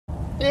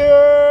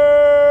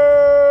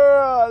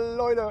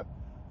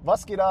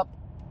Was geht ab?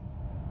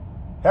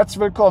 Herzlich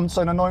willkommen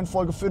zu einer neuen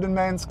Folge für den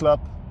MansClub.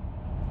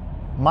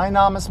 Mein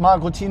Name ist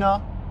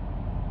Margrutina.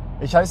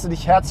 Ich heiße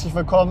dich herzlich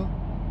willkommen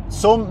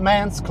zum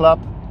MansClub,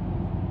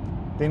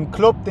 den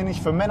Club, den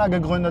ich für Männer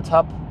gegründet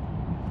habe,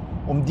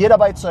 um dir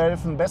dabei zu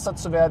helfen, besser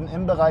zu werden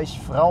im Bereich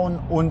Frauen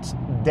und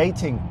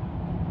Dating.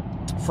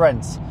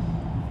 Friends.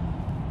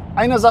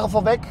 Eine Sache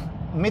vorweg,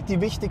 mit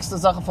die wichtigste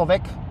Sache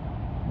vorweg.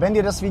 Wenn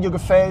dir das Video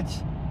gefällt,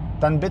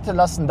 dann bitte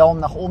lass einen Daumen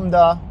nach oben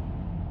da.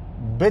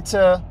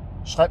 Bitte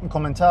schreib einen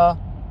Kommentar.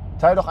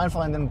 Teil doch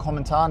einfach in den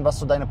Kommentaren, was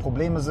so deine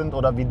Probleme sind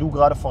oder wie du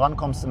gerade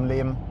vorankommst im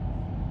Leben.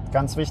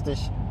 Ganz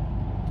wichtig.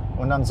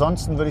 Und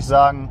ansonsten würde ich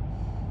sagen,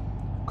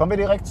 kommen wir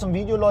direkt zum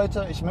Video,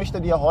 Leute. Ich möchte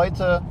dir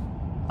heute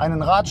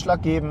einen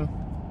Ratschlag geben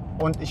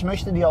und ich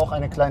möchte dir auch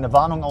eine kleine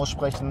Warnung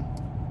aussprechen,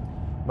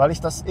 weil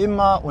ich das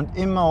immer und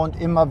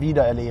immer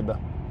wieder erlebe.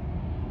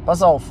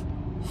 Pass auf,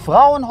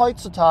 Frauen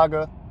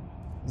heutzutage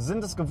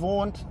sind es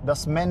gewohnt,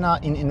 dass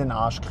Männer ihnen in den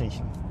Arsch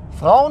kriechen.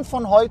 Frauen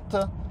von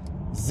heute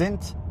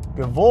sind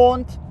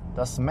gewohnt,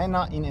 dass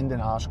Männer ihnen in den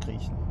Arsch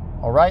kriechen.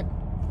 Alright?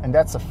 And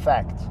that's a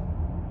fact.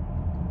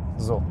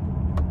 So.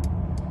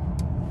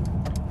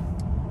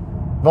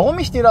 Warum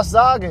ich dir das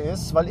sage,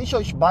 ist, weil ich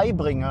euch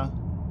beibringe,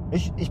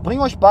 ich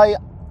bringe euch bei,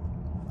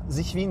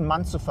 sich wie ein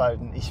Mann zu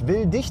verhalten. Ich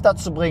will dich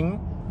dazu bringen,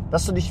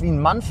 dass du dich wie ein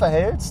Mann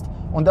verhältst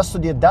und dass du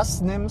dir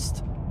das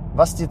nimmst,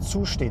 was dir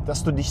zusteht.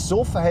 Dass du dich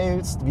so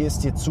verhältst, wie es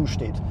dir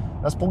zusteht.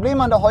 Das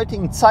Problem an der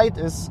heutigen Zeit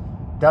ist,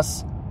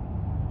 dass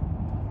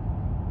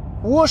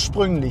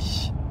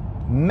ursprünglich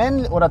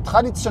oder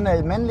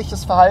traditionell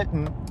männliches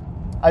Verhalten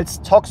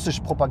als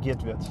toxisch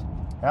propagiert wird.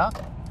 Ja?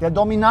 Der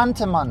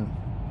dominante Mann,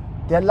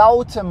 der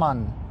laute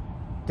Mann,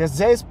 der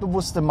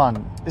selbstbewusste Mann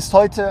ist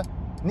heute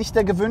nicht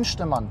der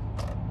gewünschte Mann.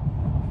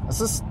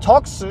 Es ist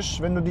toxisch,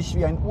 wenn du dich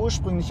wie ein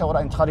ursprünglicher oder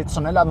ein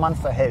traditioneller Mann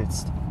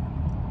verhältst.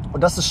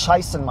 Und das ist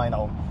scheiße in meinen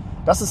Augen.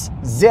 Das ist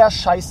sehr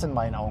scheiße in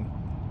meinen Augen.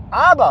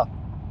 Aber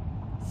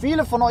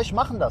viele von euch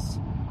machen das.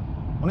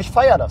 Und ich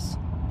feiere das.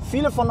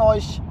 Viele von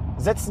euch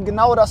setzen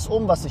genau das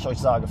um, was ich euch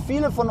sage.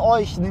 Viele von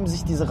euch nehmen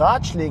sich diese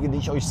Ratschläge, die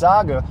ich euch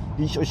sage,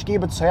 die ich euch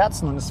gebe, zu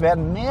Herzen. Und es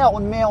werden mehr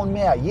und mehr und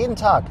mehr. Jeden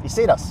Tag. Ich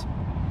sehe das.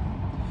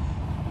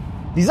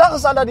 Die Sache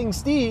ist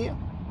allerdings die,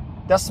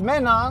 dass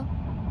Männer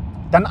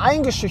dann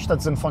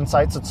eingeschüchtert sind von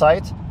Zeit zu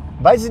Zeit,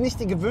 weil sie nicht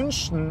das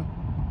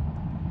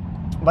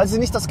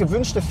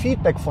gewünschte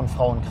Feedback von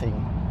Frauen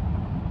kriegen.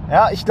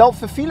 Ja, ich glaube,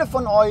 für viele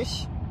von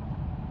euch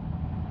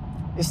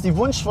ist die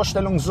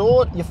Wunschvorstellung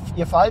so,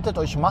 ihr verhaltet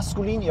euch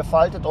maskulin, ihr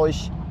verhaltet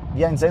euch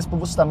wie ein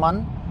selbstbewusster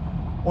Mann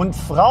und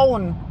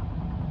Frauen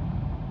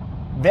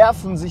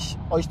werfen sich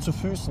euch zu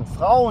Füßen.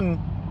 Frauen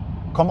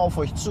kommen auf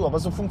euch zu, aber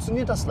so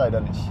funktioniert das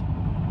leider nicht.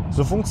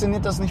 So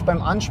funktioniert das nicht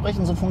beim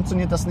Ansprechen, so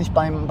funktioniert das nicht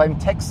beim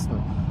Texten.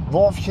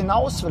 Worauf ich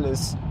hinaus will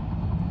ist,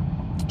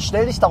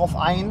 stell dich darauf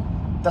ein,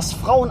 dass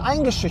Frauen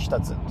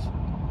eingeschüchtert sind.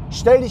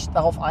 Stell dich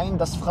darauf ein,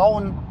 dass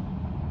Frauen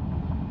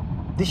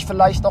dich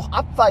vielleicht auch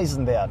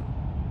abweisen werden.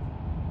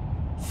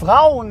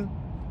 Frauen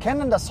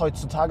kennen das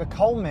heutzutage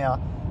kaum mehr,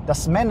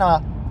 dass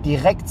Männer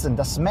direkt sind,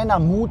 dass Männer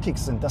mutig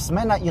sind, dass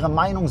Männer ihre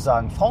Meinung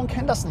sagen. Frauen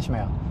kennen das nicht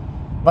mehr.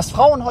 Was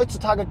Frauen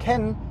heutzutage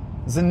kennen,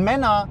 sind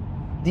Männer,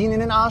 die ihnen in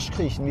den Arsch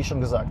kriechen, wie schon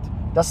gesagt.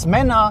 Dass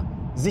Männer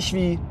sich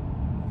wie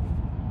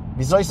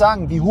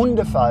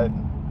Hunde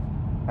verhalten.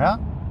 Ja?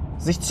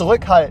 Sich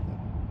zurückhalten,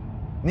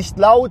 nicht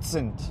laut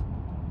sind,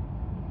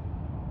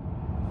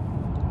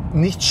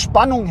 nicht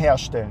Spannung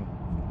herstellen.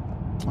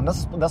 Und das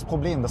ist das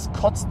Problem, das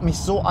kotzt mich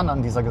so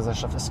an dieser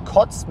Gesellschaft. Es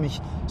kotzt mich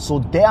so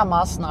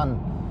dermaßen an,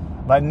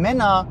 weil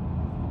Männer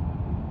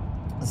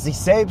sich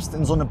selbst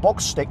in so eine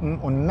Box stecken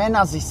und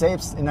Männer sich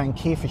selbst in einen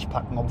Käfig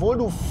packen. Obwohl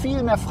du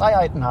viel mehr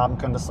Freiheiten haben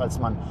könntest als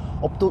Mann,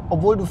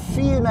 obwohl du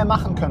viel mehr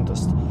machen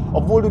könntest,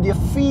 obwohl du dir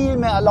viel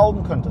mehr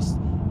erlauben könntest.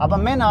 Aber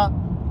Männer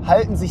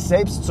halten sich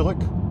selbst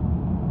zurück.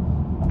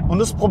 Und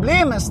das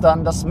Problem ist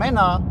dann, dass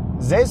Männer,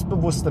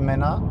 selbstbewusste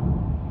Männer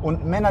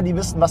und Männer, die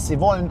wissen, was sie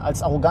wollen,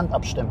 als arrogant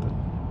abstempeln.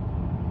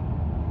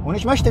 Und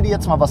ich möchte dir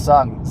jetzt mal was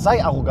sagen.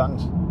 Sei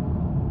arrogant.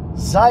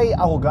 Sei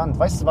arrogant.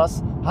 Weißt du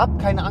was? Hab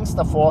keine Angst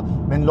davor,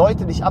 wenn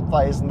Leute dich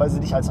abweisen, weil sie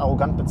dich als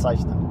arrogant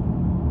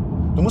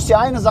bezeichnen. Du musst dir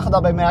eine Sache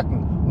dabei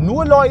merken.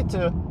 Nur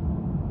Leute,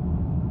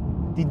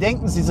 die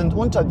denken, sie sind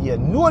unter dir,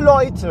 nur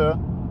Leute,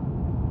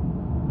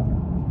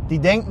 die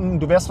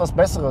denken, du wärst was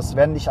Besseres,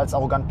 werden dich als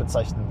arrogant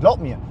bezeichnen.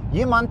 Glaub mir,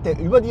 jemand, der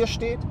über dir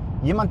steht,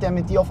 jemand, der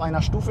mit dir auf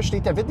einer Stufe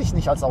steht, der wird dich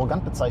nicht als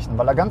arrogant bezeichnen,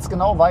 weil er ganz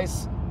genau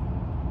weiß,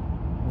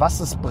 was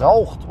es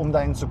braucht, um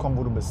dahin zu kommen,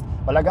 wo du bist.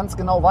 Weil er ganz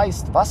genau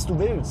weiß, was du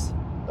willst.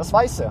 Das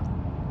weiß er.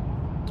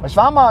 Ich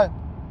war mal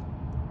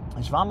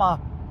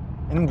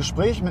in einem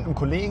Gespräch mit einem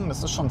Kollegen,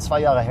 das ist schon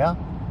 2 Jahre her.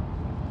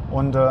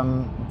 Und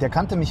der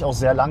kannte mich auch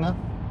sehr lange.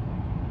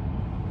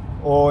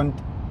 Und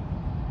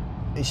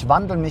ich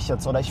wandle mich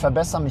jetzt oder ich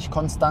verbessere mich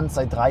konstant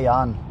seit 3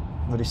 Jahren,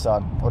 würde ich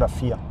sagen. Oder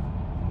 4.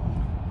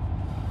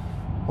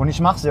 Und ich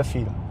mache sehr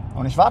viel.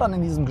 Und ich war dann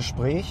in diesem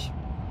Gespräch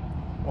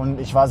und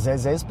ich war sehr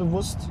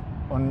selbstbewusst.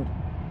 Und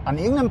an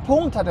irgendeinem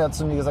Punkt hat er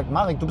zu mir gesagt,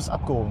 Marek, du bist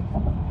abgehoben.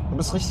 Du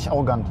bist richtig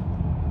arrogant.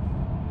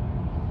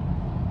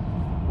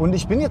 Und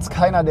ich bin jetzt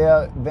keiner,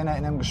 der, wenn er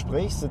in einem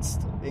Gespräch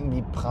sitzt,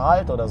 irgendwie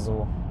prahlt oder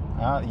so.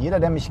 Ja, jeder,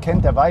 der mich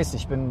kennt, der weiß,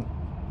 ich bin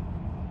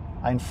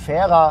ein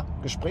fairer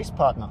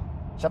Gesprächspartner.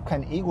 Ich habe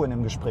kein Ego in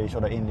einem Gespräch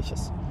oder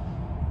ähnliches.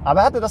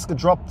 Aber er hatte das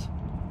gedroppt.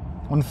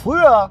 Und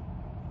früher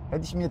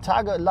hätte ich mir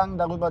tagelang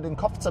darüber den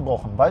Kopf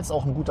zerbrochen, weil es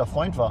auch ein guter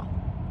Freund war.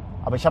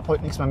 Aber ich habe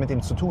heute nichts mehr mit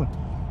dem zu tun.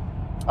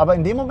 Aber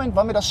in dem Moment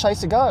war mir das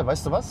scheißegal,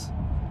 weißt du was?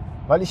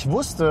 Weil ich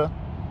wusste,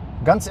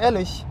 ganz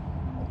ehrlich,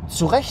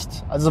 zu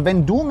Recht, also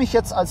wenn du mich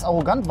jetzt als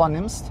arrogant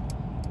wahrnimmst,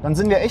 dann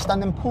sind wir echt an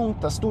dem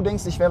Punkt, dass du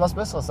denkst, ich wäre was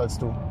Besseres als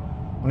du.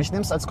 Und ich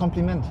nehme es als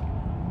Kompliment.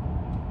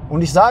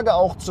 Und ich sage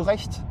auch zu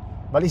Recht,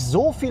 weil ich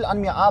so viel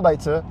an mir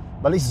arbeite,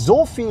 weil ich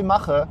so viel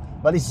mache,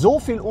 weil ich so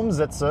viel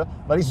umsetze,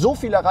 weil ich so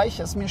viel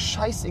erreiche, ist mir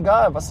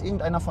scheißegal, was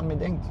irgendeiner von mir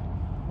denkt.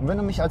 Und wenn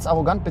du mich als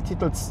arrogant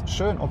betitelst,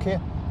 schön, okay,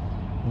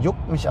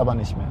 juckt mich aber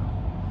nicht mehr.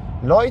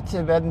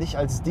 Leute werden dich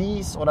als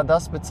dies oder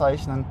das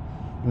bezeichnen.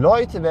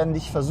 Leute werden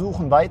dich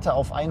versuchen, weiter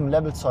auf einem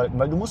Level zu halten.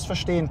 Weil du musst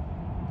verstehen,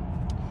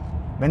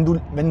 wenn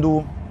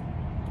du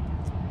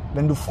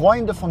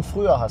Freunde von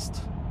früher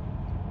hast,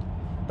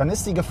 dann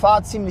ist die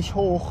Gefahr ziemlich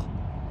hoch,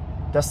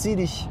 dass sie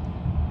dich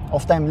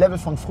auf deinem Level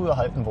von früher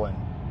halten wollen.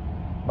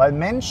 Weil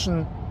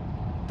Menschen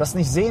das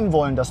nicht sehen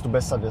wollen, dass du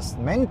besser bist.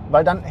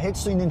 Weil dann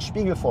hältst du ihnen den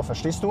Spiegel vor,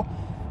 verstehst du?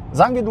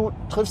 Sagen wir, du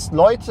triffst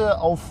Leute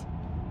auf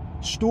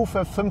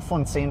Stufe 5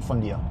 von 10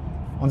 von dir.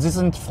 Und sie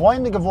sind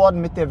Freunde geworden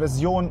mit der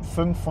Version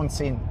 5 von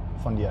 10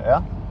 von dir,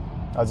 ja?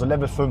 Also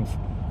Level 5.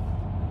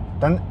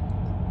 Dann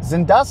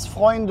sind das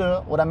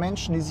Freunde oder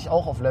Menschen, die sich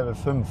auch auf Level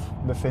 5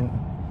 befinden.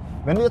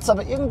 Wenn du jetzt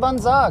aber irgendwann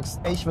sagst,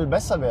 ey, ich will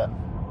besser werden,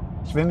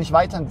 ich will mich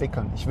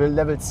weiterentwickeln, ich will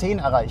Level 10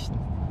 erreichen,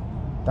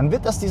 dann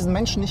wird das diesen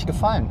Menschen nicht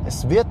gefallen.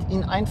 Es wird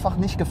ihnen einfach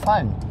nicht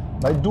gefallen,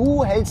 weil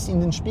du hältst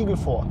ihnen den Spiegel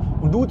vor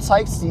und du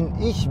zeigst ihnen,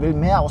 ich will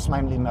mehr aus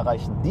meinem Leben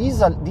erreichen.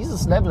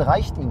 Dieses Level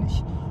reicht mir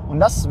nicht. Und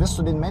das wirst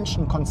du den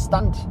Menschen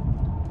konstant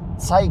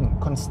zeigen,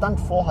 konstant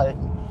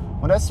vorhalten.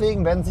 Und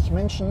deswegen werden sich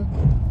Menschen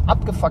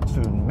abgefuckt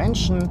fühlen.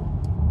 Menschen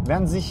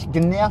werden sich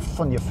genervt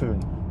von dir fühlen,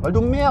 weil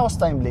du mehr aus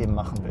deinem Leben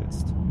machen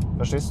willst.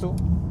 Verstehst du?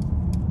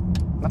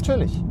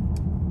 Natürlich.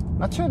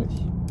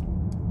 Natürlich.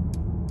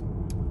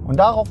 Und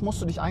darauf musst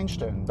du dich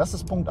einstellen. Das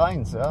ist Punkt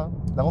 1. Ja?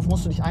 Darauf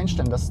musst du dich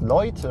einstellen, dass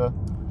Leute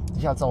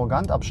dich als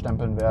arrogant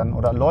abstempeln werden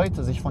oder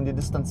Leute sich von dir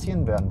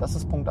distanzieren werden. Das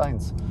ist Punkt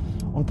 1.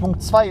 Und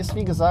Punkt 2 ist,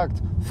 wie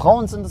gesagt,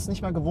 Frauen sind es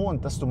nicht mehr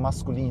gewohnt, dass du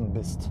maskulin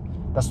bist,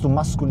 dass du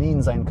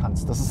maskulin sein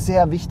kannst. Das ist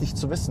sehr wichtig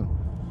zu wissen,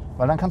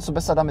 weil dann kannst du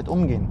besser damit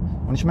umgehen.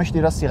 Und ich möchte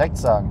dir das direkt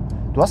sagen.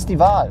 Du hast die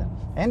Wahl.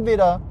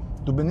 Entweder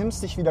du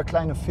benimmst dich wie der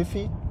kleine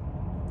Pfiffi,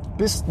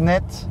 bist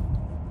nett,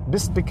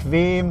 bist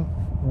bequem,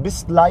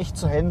 bist leicht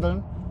zu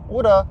handeln,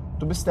 oder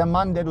du bist der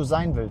Mann, der du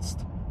sein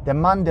willst. Der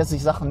Mann, der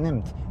sich Sachen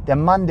nimmt. Der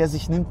Mann, der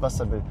sich nimmt, was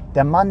er will.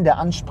 Der Mann, der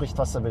anspricht,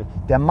 was er will.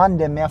 Der Mann,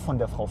 der mehr von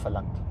der Frau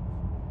verlangt.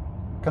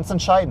 Du kannst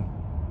entscheiden.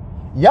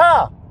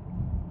 Ja,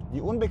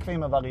 die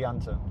unbequeme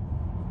Variante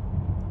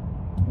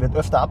wird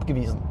öfter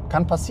abgewiesen.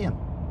 Kann passieren.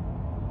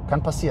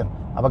 Kann passieren.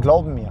 Aber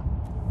glaube mir,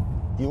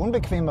 die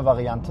unbequeme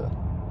Variante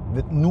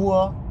wird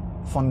nur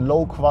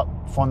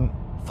von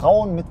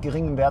Frauen mit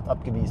geringem Wert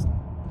abgewiesen.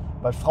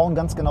 Weil Frauen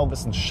ganz genau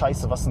wissen,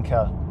 scheiße, was ein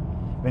Kerl.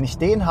 Wenn ich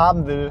den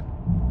haben will,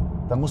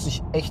 dann muss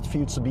ich echt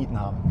viel zu bieten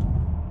haben.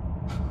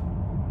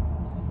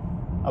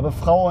 Aber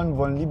Frauen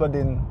wollen lieber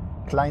den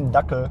kleinen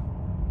Dackel,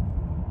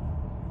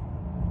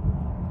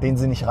 den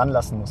sie nicht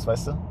ranlassen muss,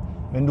 weißt du?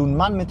 Wenn du ein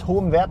Mann mit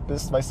hohem Wert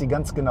bist, weiß sie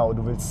ganz genau,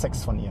 du willst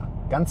Sex von ihr.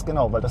 Ganz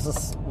genau, weil das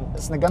ist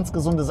eine ganz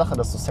gesunde Sache,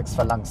 dass du Sex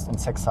verlangst und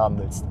Sex haben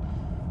willst.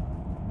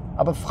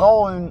 Aber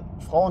Frauen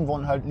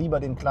wollen halt lieber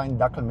den kleinen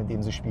Dackel, mit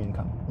dem sie spielen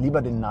kann.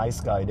 Lieber den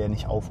Nice Guy, der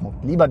nicht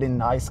aufmuckt. Lieber den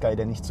Nice Guy,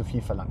 der nicht zu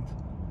viel verlangt.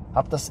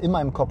 Hab das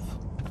immer im Kopf.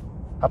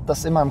 Hab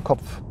das immer im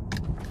Kopf.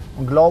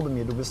 Und glaube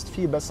mir, du wirst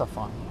viel besser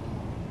fahren.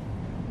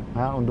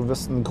 Ja, und du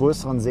wirst einen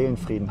größeren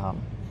Seelenfrieden haben.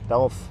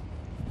 Darauf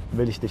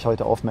will ich dich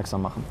heute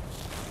aufmerksam machen.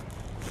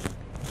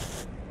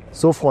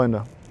 So,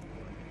 Freunde.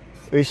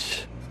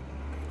 Ich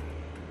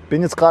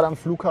bin jetzt gerade am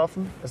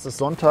Flughafen. Es ist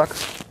Sonntag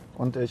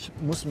und ich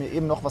muss mir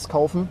eben noch was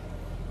kaufen.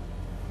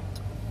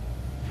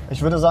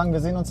 Ich würde sagen, wir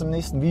sehen uns im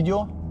nächsten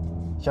Video.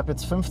 Ich habe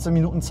jetzt 15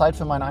 Minuten Zeit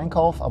für meinen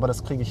Einkauf, aber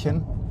das kriege ich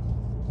hin.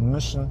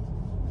 Mission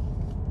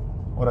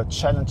oder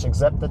Challenge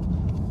accepted.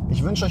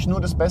 Ich wünsche euch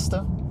nur das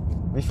Beste.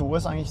 Wie viel Uhr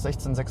ist eigentlich?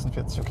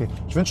 16:46. Okay.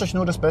 Ich wünsche euch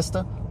nur das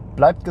Beste.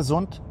 Bleibt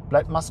gesund,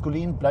 bleibt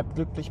maskulin, bleibt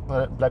glücklich,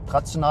 bleibt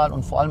rational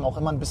und vor allem auch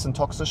immer ein bisschen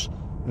toxisch.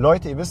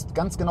 Leute, ihr wisst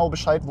ganz genau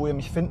Bescheid, wo ihr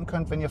mich finden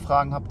könnt, wenn ihr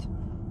Fragen habt.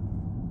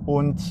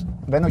 Und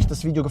wenn euch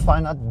das Video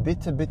gefallen hat,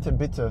 bitte, bitte,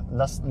 bitte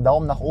lasst einen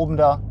Daumen nach oben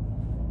da.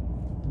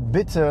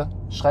 Bitte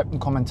schreibt einen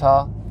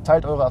Kommentar,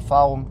 teilt eure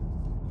Erfahrung.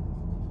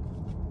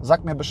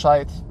 Sagt mir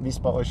Bescheid, wie es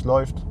bei euch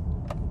läuft.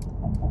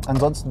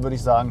 Ansonsten würde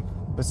ich sagen,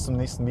 bis zum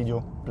nächsten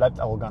Video. Bleibt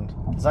arrogant.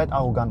 Seid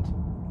arrogant.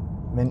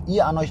 Wenn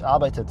ihr an euch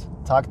arbeitet,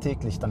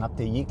 tagtäglich, dann habt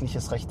ihr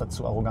jegliches Recht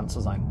dazu, arrogant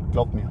zu sein.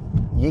 Glaubt mir.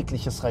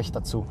 Jegliches Recht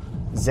dazu.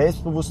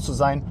 Selbstbewusst zu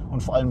sein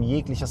und vor allem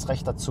jegliches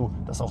Recht dazu,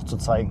 das auch zu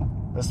zeigen.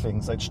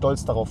 Deswegen seid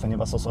stolz darauf, wenn ihr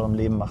was aus eurem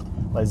Leben macht,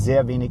 weil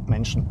sehr wenig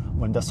Menschen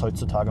wollen das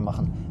heutzutage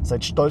machen.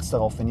 Seid stolz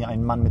darauf, wenn ihr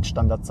ein Mann mit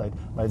Standards seid,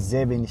 weil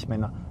sehr wenig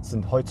Männer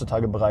sind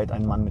heutzutage bereit,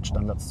 ein Mann mit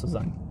Standards zu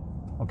sein.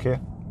 Okay?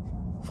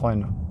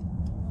 Freunde,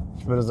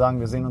 ich würde sagen,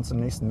 wir sehen uns im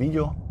nächsten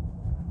Video.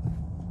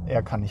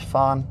 Er kann nicht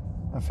fahren,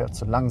 er fährt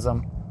zu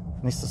langsam.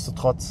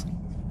 Nichtsdestotrotz,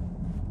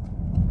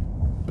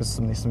 bis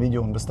zum nächsten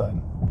Video und bis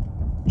dahin.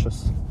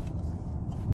 Tschüss.